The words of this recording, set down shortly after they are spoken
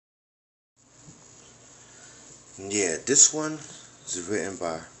Yeah, this one is written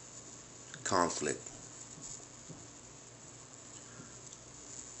by Conflict.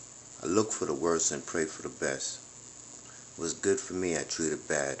 I look for the worst and pray for the best. What's good for me, I treat it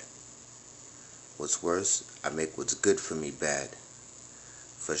bad. What's worse, I make what's good for me bad.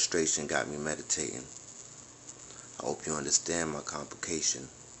 Frustration got me meditating. I hope you understand my complication.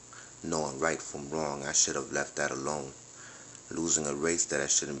 Knowing right from wrong, I should have left that alone. Losing a race that I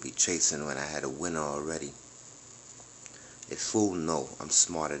shouldn't be chasing when I had a winner already. A fool, no, I'm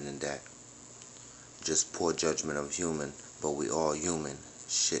smarter than that. Just poor judgment of human, but we all human.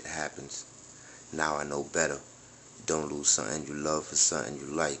 Shit happens. Now I know better. Don't lose something you love for something you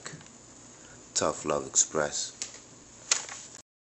like. Tough Love Express.